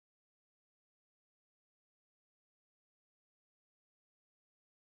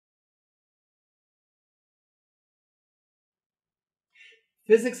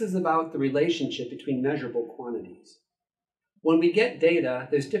Physics is about the relationship between measurable quantities. When we get data,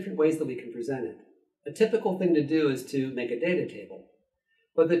 there's different ways that we can present it. A typical thing to do is to make a data table.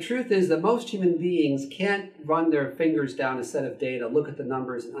 But the truth is that most human beings can't run their fingers down a set of data, look at the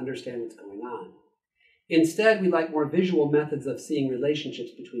numbers, and understand what's going on. Instead, we like more visual methods of seeing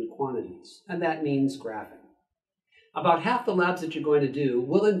relationships between quantities, and that means graphing. About half the labs that you're going to do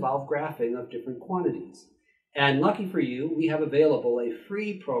will involve graphing of different quantities. And lucky for you, we have available a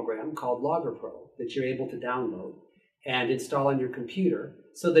free program called LoggerPro that you're able to download and install on your computer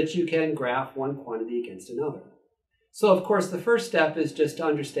so that you can graph one quantity against another. So of course, the first step is just to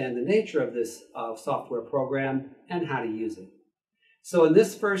understand the nature of this software program and how to use it. So in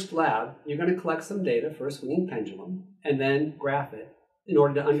this first lab, you're going to collect some data for a swinging pendulum and then graph it in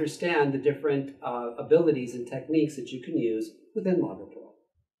order to understand the different abilities and techniques that you can use within LoggerPro.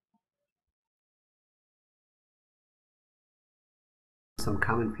 Some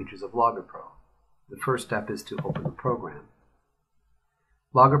common features of LoggerPro. The first step is to open the program.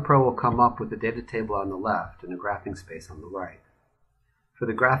 LoggerPro will come up with the data table on the left and a graphing space on the right. For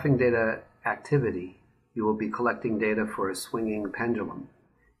the graphing data activity, you will be collecting data for a swinging pendulum.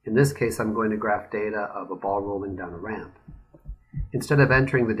 In this case, I'm going to graph data of a ball rolling down a ramp. Instead of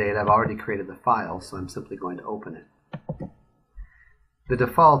entering the data, I've already created the file, so I'm simply going to open it. The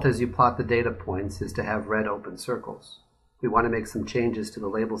default as you plot the data points is to have red open circles. We want to make some changes to the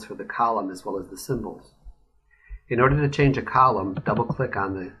labels for the column as well as the symbols. In order to change a column, double-click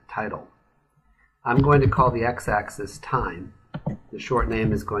on the title. I'm going to call the x-axis time. The short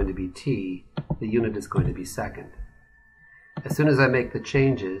name is going to be t. The unit is going to be second. As soon as I make the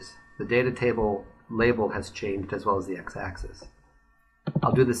changes, the data table label has changed as well as the x-axis.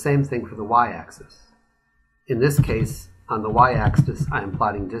 I'll do the same thing for the y-axis. In this case, on the y-axis, I am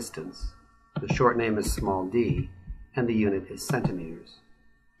plotting distance. The short name is small d, and the unit is centimeters.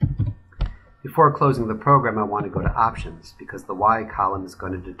 Before closing the program, I want to go to Options because the Y column is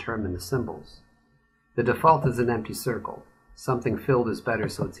going to determine the symbols. The default is an empty circle. Something filled is better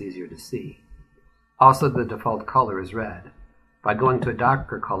so it's easier to see. Also, the default color is red. By going to a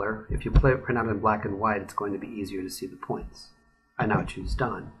darker color, if you print out in black and white, it's going to be easier to see the points. I now choose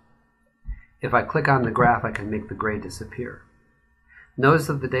Done. If I click on the graph, I can make the gray disappear. Notice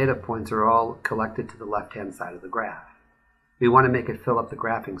that the data points are all collected to the left-hand side of the graph. We want to make it fill up the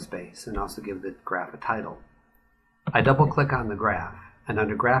graphing space and also give the graph a title. I double-click on the graph, and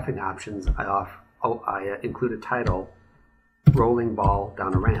under Graphing Options, I include a title, Rolling Ball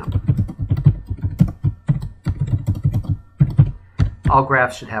Down a Ramp. All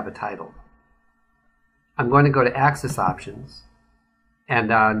graphs should have a title. I'm going to go to Axis Options,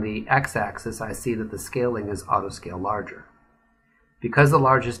 and on the x-axis, I see that the scaling is auto-scale larger. Because the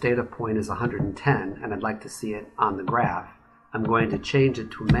largest data point is 110, and I'd like to see it on the graph, I'm going to change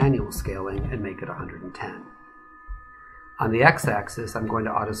it to manual scaling and make it 110. On the x-axis, I'm going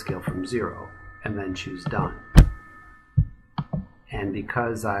to auto-scale from 0 and then choose Done. And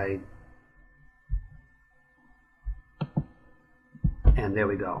because and there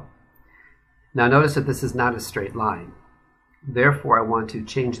we go. Now notice that this is not a straight line. Therefore, I want to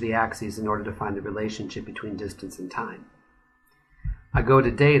change the axes in order to find the relationship between distance and time. I go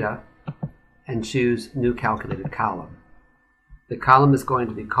to Data and choose New Calculated Column. The column is going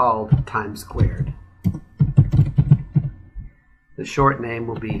to be called Time Squared. The short name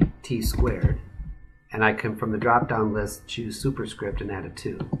will be T squared, and I can, from the drop-down list, choose superscript and add a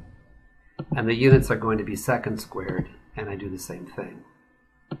 2. And the units are going to be second squared, and I do the same thing.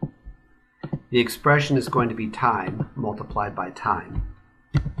 The expression is going to be time multiplied by time.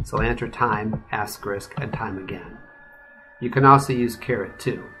 So enter time, asterisk, and time again. You can also use caret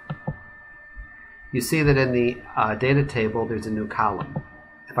 2. You see that in the data table there's a new column.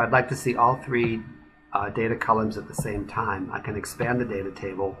 If I'd like to see all three data columns at the same time, I can expand the data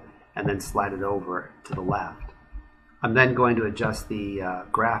table and then slide it over to the left. I'm then going to adjust the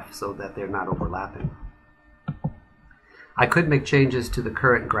graph so that they're not overlapping. I could make changes to the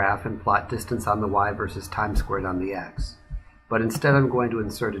current graph and plot distance on the y versus time squared on the x, but instead I'm going to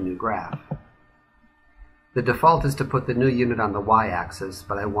insert a new graph. The default is to put the new unit on the y-axis,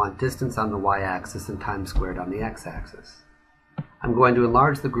 but I want distance on the y-axis and time squared on the x-axis. I'm going to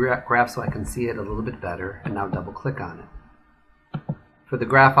enlarge the graph so I can see it a little bit better, and now double-click on it. For the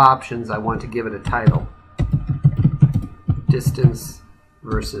graph options, I want to give it a title, Distance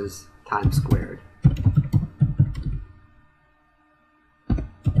versus Time Squared.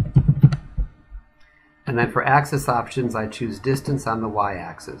 And then for axis options, I choose distance on the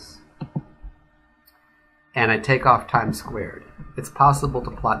y-axis. And I take off time squared. It's possible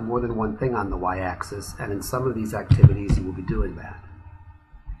to plot more than one thing on the y-axis, and in some of these activities you will be doing that.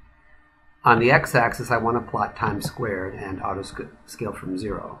 On the x-axis, I want to plot time squared and auto-scale from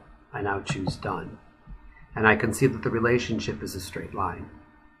 0. I now choose Done. And I can see that the relationship is a straight line.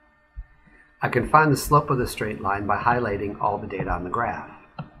 I can find the slope of the straight line by highlighting all the data on the graph.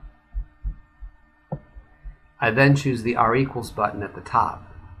 I then choose the R equals button at the top.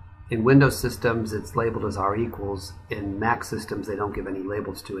 In Windows systems, it's labeled as R equals. In Mac systems, they don't give any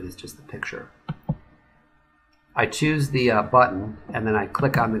labels to it, it's just the picture. I choose the button, and then I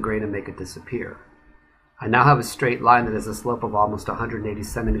click on the gray to make it disappear. I now have a straight line that has a slope of almost 180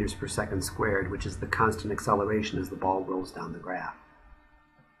 centimeters per second squared, which is the constant acceleration as the ball rolls down the graph.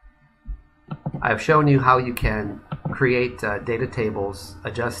 I have shown you how you can create data tables,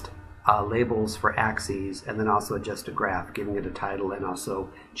 adjust labels for axes, and then also adjust a graph, giving it a title and also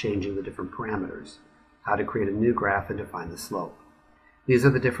changing the different parameters, how to create a new graph and define the slope. These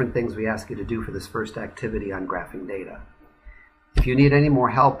are the different things we ask you to do for this first activity on graphing data. If you need any more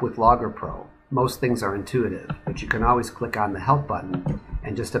help with Logger Pro, most things are intuitive, but you can always click on the Help button,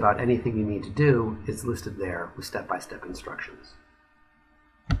 and just about anything you need to do is listed there with step-by-step instructions.